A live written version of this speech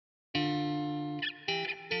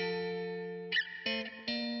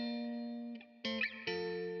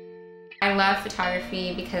I love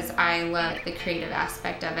photography because I love the creative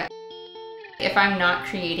aspect of it. If I'm not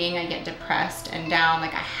creating, I get depressed and down,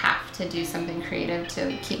 like I have to do something creative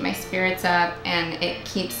to keep my spirits up, and it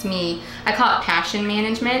keeps me, I call it passion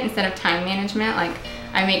management instead of time management. Like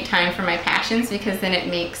I make time for my passions because then it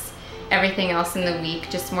makes everything else in the week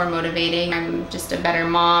just more motivating. I'm just a better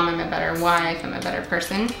mom, I'm a better wife, I'm a better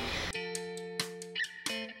person.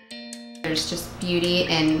 There's just beauty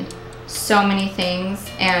in so many things,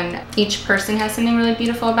 and each person has something really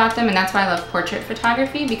beautiful about them, and that's why I love portrait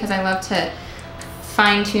photography, because I love to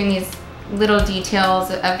fine-tune these little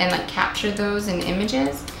details and like capture those in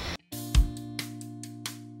images.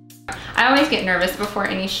 I always get nervous before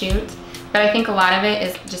any shoot, but I think a lot of it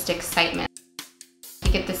is just excitement.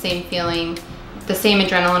 You get the same feeling, the same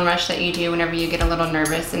adrenaline rush that you do whenever you get a little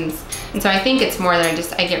nervous, and so I think it's more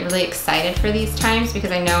that I get really excited for these times,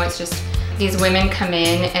 because I know it's just these women come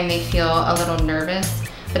in and they feel a little nervous,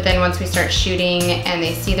 but then once we start shooting and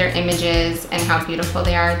they see their images and how beautiful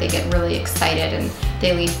they are, they get really excited and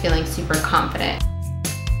they leave feeling super confident.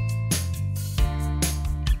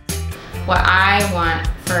 What I want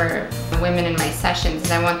for women in my sessions is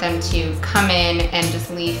I want them to come in and just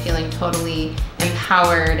leave feeling totally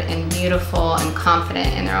empowered and beautiful and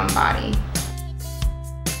confident in their own body.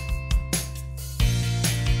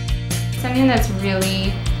 Something that's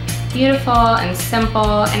really beautiful and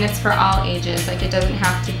simple, and it's for all ages. Like it doesn't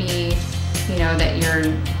have to be, you know, that you're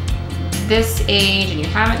this age and you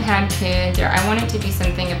haven't had kids, or I want it to be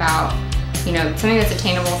something about, you know, something that's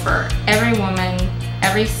attainable for every woman,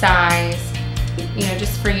 every size, you know,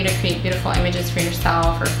 just for you to create beautiful images for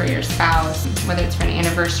yourself or for your spouse, whether it's for an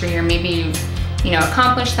anniversary or maybe you've, you know,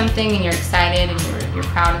 accomplished something and you're excited and you're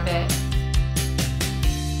proud of it.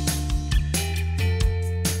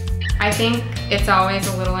 I think it's always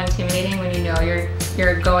a little intimidating when you know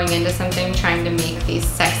you're going into something trying to make these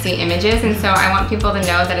sexy images, and so I want people to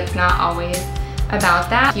know that it's not always about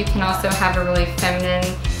that. You can also have a really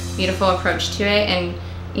feminine, beautiful approach to it, and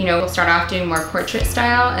you know, we'll start off doing more portrait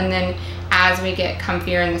style, and then as we get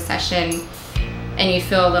comfier in the session and you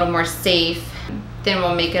feel a little more safe, then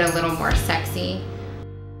we'll make it a little more sexy.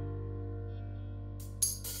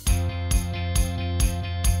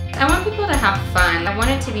 I want people to have fun. I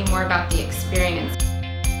want it to be more about the experience.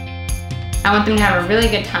 I want them to have a really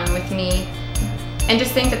good time with me and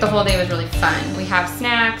just think that the whole day was really fun. We have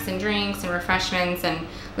snacks and drinks and refreshments and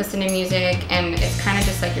listen to music, and it's kind of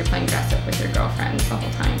just like you're playing dress up with your girlfriends the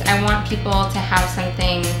whole time. I want people to have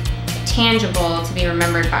something tangible to be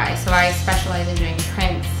remembered by, so I specialize in doing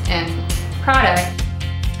prints and product.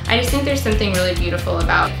 I just think there's something really beautiful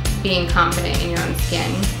about being confident in your own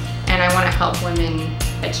skin, and I want to help women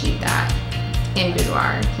achieve that in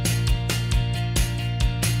boudoir.